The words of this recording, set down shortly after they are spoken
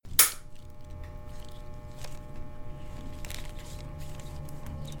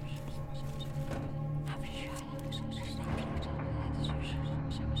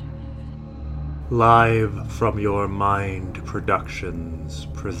Live from Your Mind Productions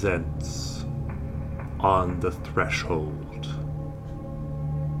presents On the Threshold.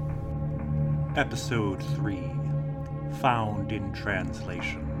 Episode 3, Found in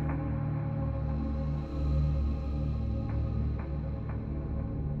Translation.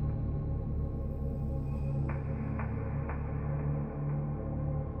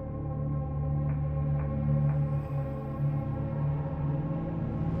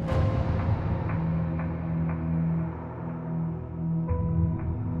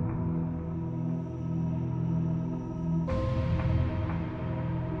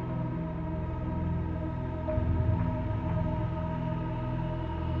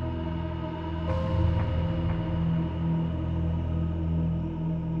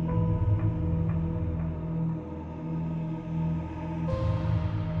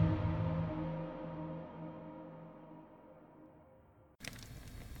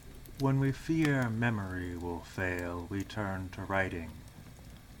 When we fear memory will fail, we turn to writing,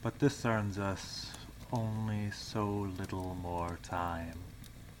 but this earns us only so little more time.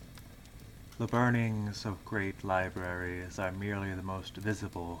 The burnings of great libraries are merely the most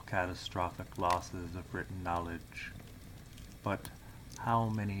visible catastrophic losses of written knowledge. But how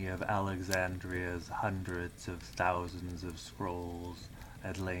many of Alexandria's hundreds of thousands of scrolls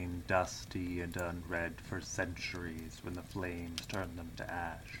had lain dusty and unread for centuries when the flames turned them to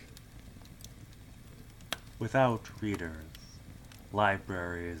ash? Without readers,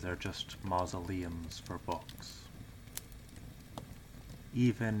 libraries are just mausoleums for books.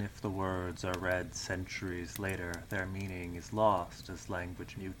 Even if the words are read centuries later, their meaning is lost as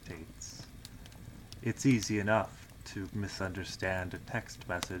language mutates. It's easy enough to misunderstand a text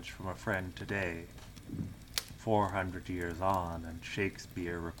message from a friend today, 400 years on, and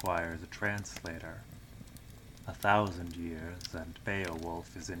Shakespeare requires a translator. 1,000 years, and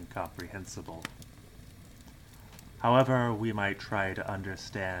Beowulf is incomprehensible. However we might try to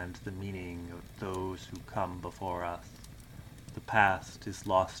understand the meaning of those who come before us, the past is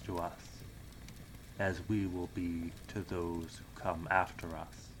lost to us, as we will be to those who come after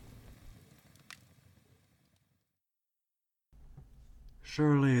us.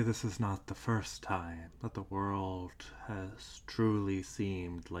 Surely this is not the first time that the world has truly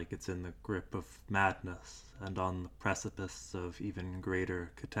seemed like it's in the grip of madness and on the precipice of even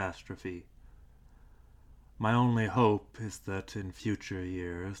greater catastrophe. My only hope is that in future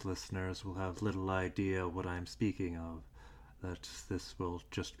years listeners will have little idea what I'm speaking of, that this will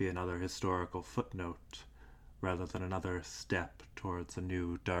just be another historical footnote, rather than another step towards a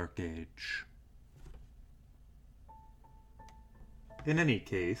new dark age. In any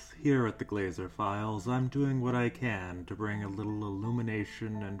case, here at the Glazer Files, I'm doing what I can to bring a little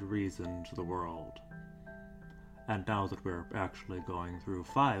illumination and reason to the world. And now that we're actually going through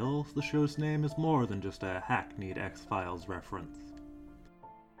files, the show's name is more than just a hackneyed X-Files reference.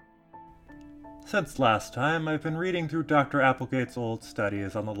 Since last time, I've been reading through Dr. Applegate's old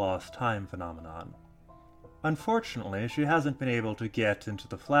studies on the lost time phenomenon. Unfortunately, she hasn't been able to get into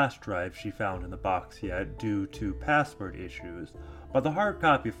the flash drive she found in the box yet due to password issues, but the hard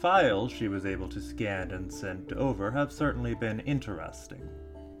copy files she was able to scan and send over have certainly been interesting.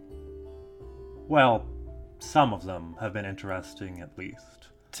 Well, some of them have been interesting, at least.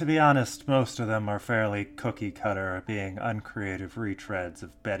 To be honest, most of them are fairly cookie-cutter, being uncreative retreads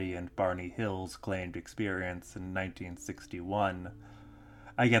of Betty and Barney Hill's claimed experience in 1961.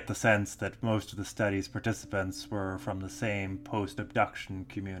 I get the sense that most of the study's participants were from the same post-abduction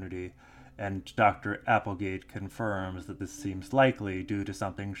community, and Dr. Applegate confirms that this seems likely due to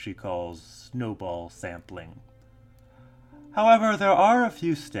something she calls snowball sampling. However, there are a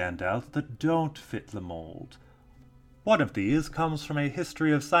few standouts that don't fit the mold. One of these comes from a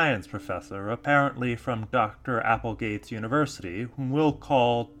history of science professor, apparently from Dr. Applegate's university, whom we'll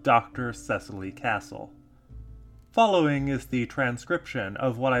call Dr. Cecily Castle. Following is the transcription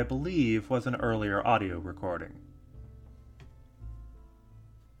of what I believe was an earlier audio recording.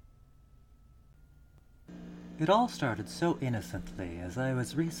 It all started so innocently as I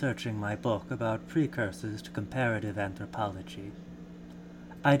was researching my book about precursors to comparative anthropology.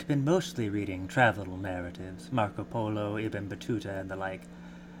 I'd been mostly reading travel narratives, Marco Polo, Ibn Battuta, and the like,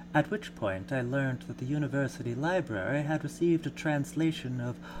 at which point I learned that the university library had received a translation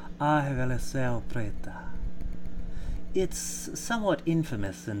of Argelisel Preta. It's somewhat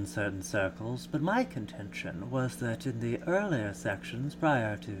infamous in certain circles, but my contention was that in the earlier sections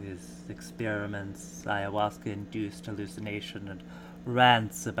prior to his experiments, ayahuasca-induced hallucination, and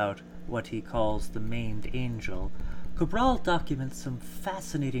rants about what he calls the maimed angel, Cabral documents some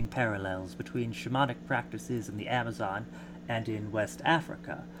fascinating parallels between shamanic practices in the Amazon and in West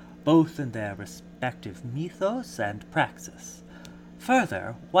Africa, both in their respective mythos and praxis.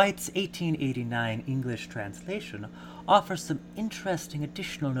 Further, White's 1889 English translation offers some interesting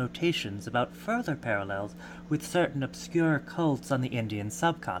additional notations about further parallels with certain obscure cults on the Indian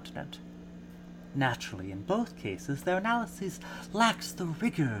subcontinent. Naturally, in both cases, their analyses lacks the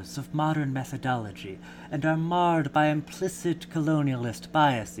rigors of modern methodology and are marred by implicit colonialist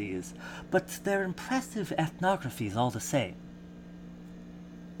biases, but they're impressive ethnographies all the same.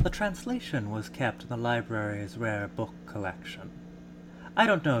 The translation was kept in the library's rare book collection. I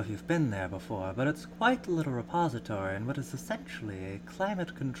don't know if you've been there before, but it's quite a little repository in what is essentially a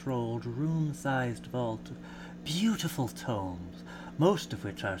climate-controlled, room-sized vault of beautiful tomes, most of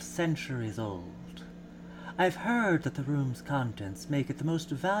which are centuries old. I've heard that the room's contents make it the most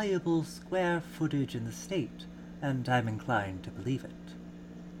valuable square footage in the state, and I'm inclined to believe it.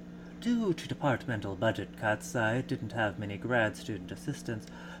 Due to departmental budget cuts, I didn't have many grad student assistants,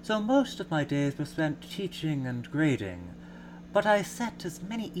 so most of my days were spent teaching and grading, but I set as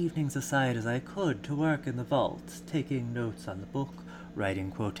many evenings aside as I could to work in the vault, taking notes on the book,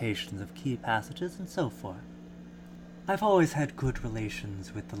 writing quotations of key passages, and so forth. I've always had good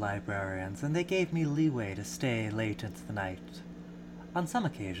relations with the librarians, and they gave me leeway to stay late into the night. On some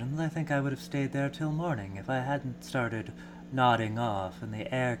occasions, I think I would have stayed there till morning if I hadn't started nodding off and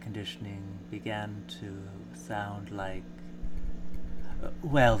the air conditioning began to sound like...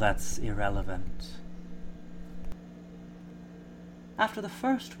 well, that's irrelevant. After the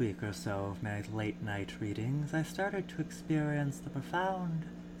first week or so of my late-night readings, I started to experience the profound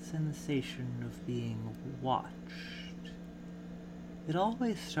sensation of being watched. It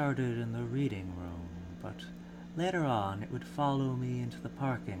always started in the reading room, but later on it would follow me into the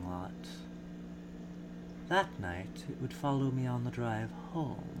parking lot. That night it would follow me on the drive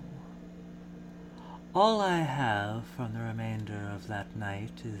home. All I have from the remainder of that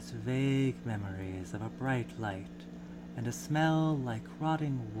night is vague memories of a bright light and a smell like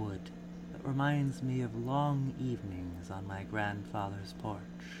rotting wood that reminds me of long evenings on my grandfather's porch.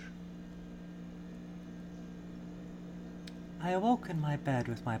 I awoke in my bed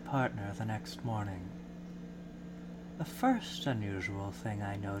with my partner the next morning. The first unusual thing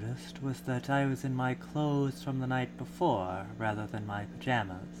I noticed was that I was in my clothes from the night before rather than my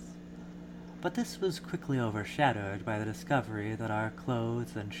pajamas. But this was quickly overshadowed by the discovery that our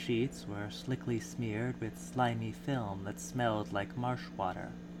clothes and sheets were slickly smeared with slimy film that smelled like marsh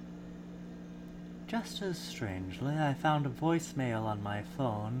water. Just as strangely, I found a voicemail on my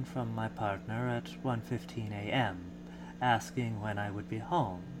phone from my partner at 1:15 a.m., asking when I would be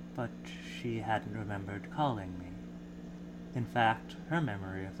home, but she hadn't remembered calling me. In fact, her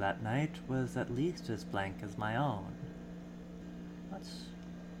memory of that night was at least as blank as my own. That's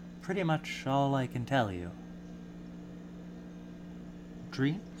pretty much all I can tell you.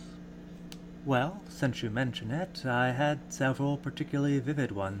 Dreams? Well, since you mention it, I had several particularly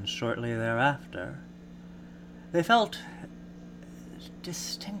vivid ones shortly thereafter. They felt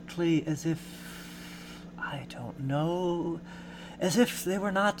distinctly as if, I don't know, as if they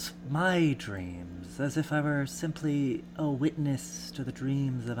were not my dreams, as if I were simply a witness to the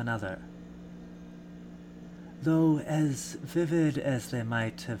dreams of another. Though as vivid as they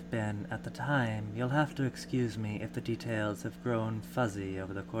might have been at the time, you'll have to excuse me if the details have grown fuzzy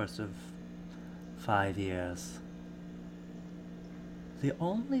over the course of 5 years. The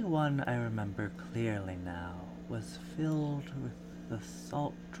only one I remember clearly now was filled with the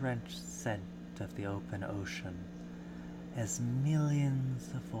salt-drenched scent of the open ocean, as millions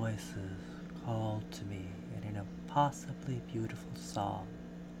of voices called to me in an impossibly beautiful song.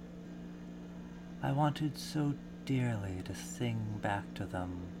 I wanted so dearly to sing back to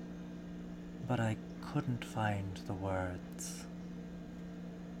them, but I couldn't find the words.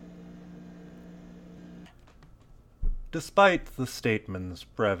 Despite the statement's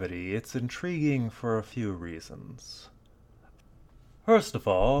brevity, it's intriguing for a few reasons. First of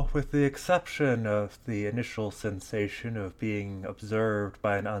all, with the exception of the initial sensation of being observed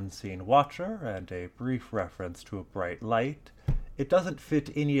by an unseen watcher and a brief reference to a bright light, it doesn't fit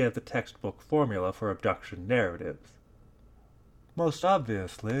any of the textbook formula for abduction narratives. Most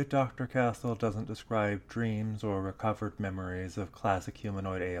obviously, Dr. Castle doesn't describe dreams or recovered memories of classic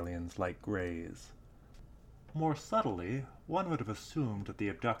humanoid aliens like Greys. More subtly, one would have assumed that the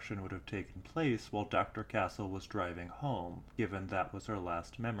abduction would have taken place while Dr. Castle was driving home, given that was her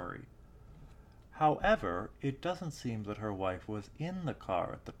last memory. However, it doesn't seem that her wife was in the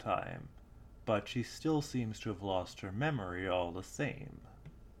car at the time, but she still seems to have lost her memory all the same.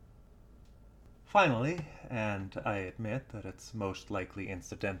 Finally, and I admit that it's most likely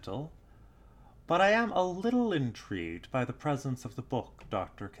incidental, but I am a little intrigued by the presence of the book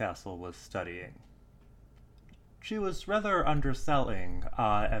Dr. Castle was studying. She was rather underselling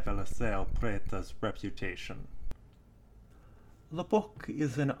A Eliseo Preta's reputation. The book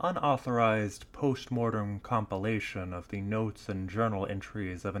is an unauthorized post-mortem compilation of the notes and journal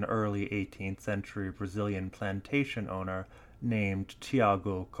entries of an early 18th century Brazilian plantation owner named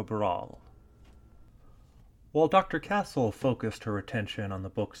Tiago Cabral. While Dr. Castle focused her attention on the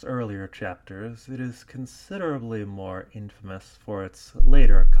book's earlier chapters, it is considerably more infamous for its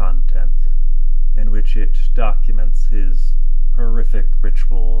later content, in which it documents his horrific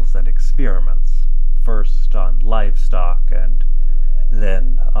rituals and experiments, first on livestock and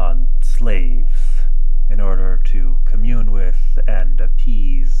then on slaves, in order to commune with and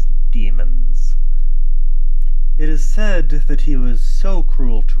appease demons. It is said that he was so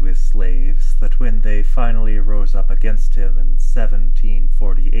cruel to his slaves that when they finally rose up against him in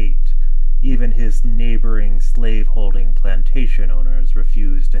 1748, even his neighboring slave-holding plantation owners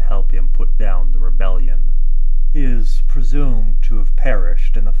refused to help him put down the rebellion. He is presumed to have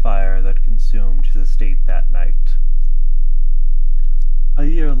perished in the fire that consumed his estate that night. A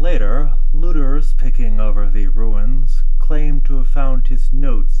year later, looters picking over the ruins claimed to have found his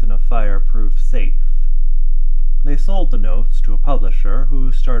notes in a fireproof safe. They sold the notes to a publisher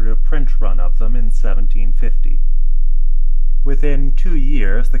who started a print run of them in 1750. Within 2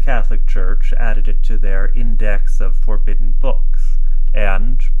 years, the Catholic Church added it to their Index of Forbidden Books,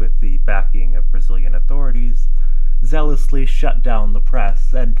 and, with the backing of Brazilian authorities, zealously shut down the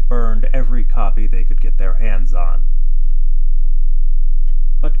press and burned every copy they could get their hands on.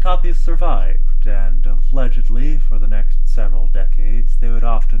 But copies survived, and allegedly, for the next several decades, they would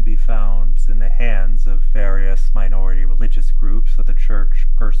often be found in the hands of various minority religious groups that the Church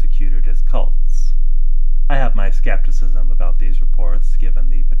persecuted as cults. I have my skepticism about these reports, given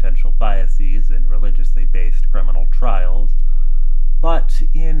the potential biases in religiously based criminal trials, but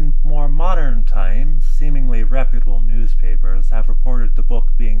in more modern times, seemingly reputable newspapers have reported the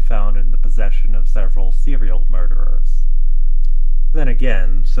book being found in the possession of several serial murderers. Then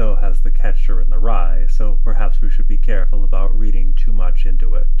again, so has The Catcher in the Rye, so perhaps we should be careful about reading too much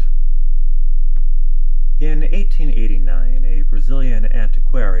into it. In 1889, a Brazilian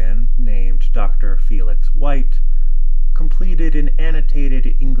antiquarian named Dr. Felix White completed an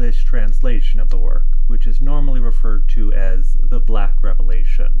annotated English translation of the work, which is normally referred to as the Black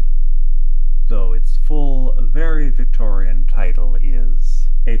Revelation, though its full, very Victorian title is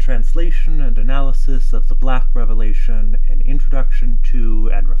A Translation and Analysis of the Black Revelation, an Introduction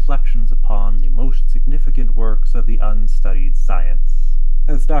to and Reflections upon the Most Significant Works of the Unstudied Science.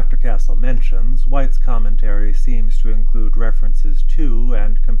 As Dr. Castle mentions, White's commentary seems to include references to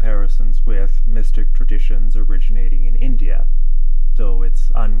and comparisons with mystic traditions originating in India, though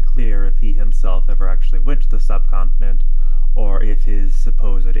it's unclear if he himself ever actually went to the subcontinent, or if his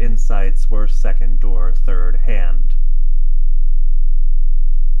supposed insights were second or third hand.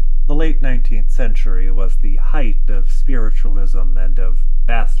 The late 19th century was the height of spiritualism and of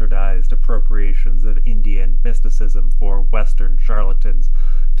bastardized appropriations of Indian mysticism for Western charlatans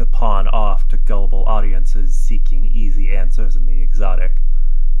to pawn off to gullible audiences seeking easy answers in the exotic,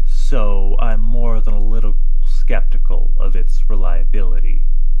 so I'm more than a little skeptical of its reliability.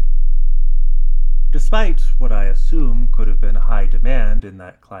 Despite what I assume could have been high demand in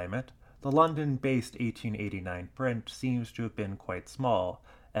that climate, the London-based 1889 print seems to have been quite small,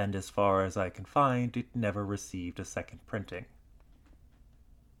 and as far as I can find, it never received a second printing.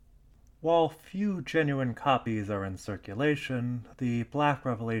 While few genuine copies are in circulation, the Black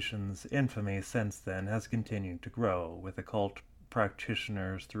Revelation's infamy since then has continued to grow, with occult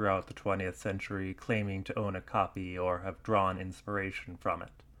practitioners throughout the 20th century claiming to own a copy or have drawn inspiration from it.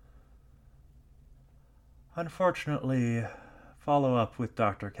 Unfortunately, follow-up with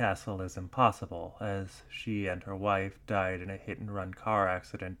Dr. Castle is impossible, as she and her wife died in a hit-and-run car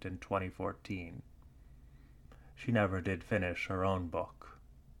accident in 2014. She never did finish her own book.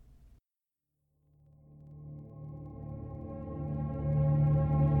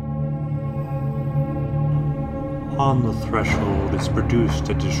 On the Threshold is produced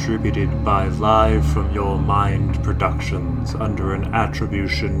and distributed by Live From Your Mind Productions under an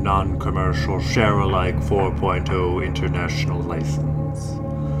Attribution Non-Commercial Share-alike 4.0 international license.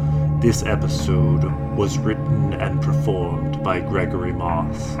 This episode was written and performed by Gregory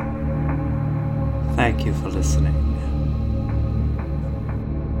Moss. Thank you for listening.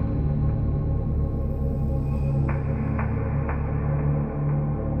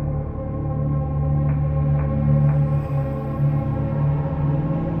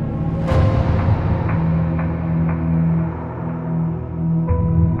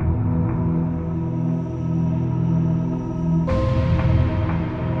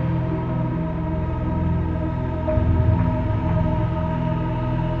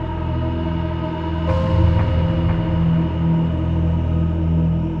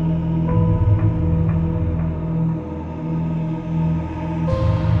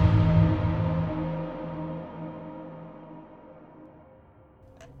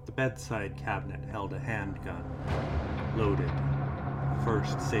 The bedside cabinet held a handgun, loaded,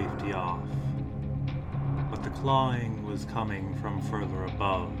 first safety off. But the clawing was coming from further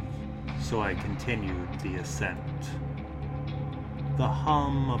above, so I continued the ascent. The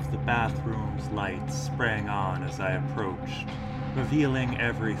hum of the bathroom's lights sprang on as I approached, revealing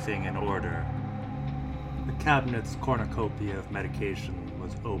everything in order. The cabinet's cornucopia of medication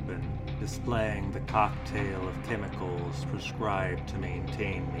was open, displaying the cocktail of chemicals prescribed to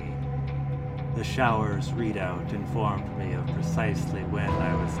maintain me. The shower's readout informed me of precisely when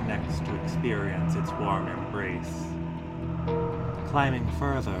I was next to experience its warm embrace. Climbing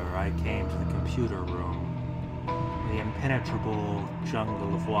further, I came to the computer room. The impenetrable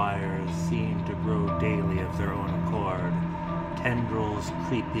jungle of wires seemed to grow daily of their own accord, tendrils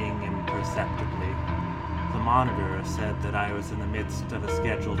creeping imperceptibly. The monitor said that I was in the midst of a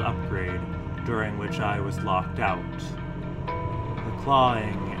scheduled upgrade, during which I was locked out. The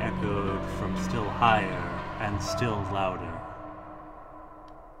clawing echoed from still higher and still louder.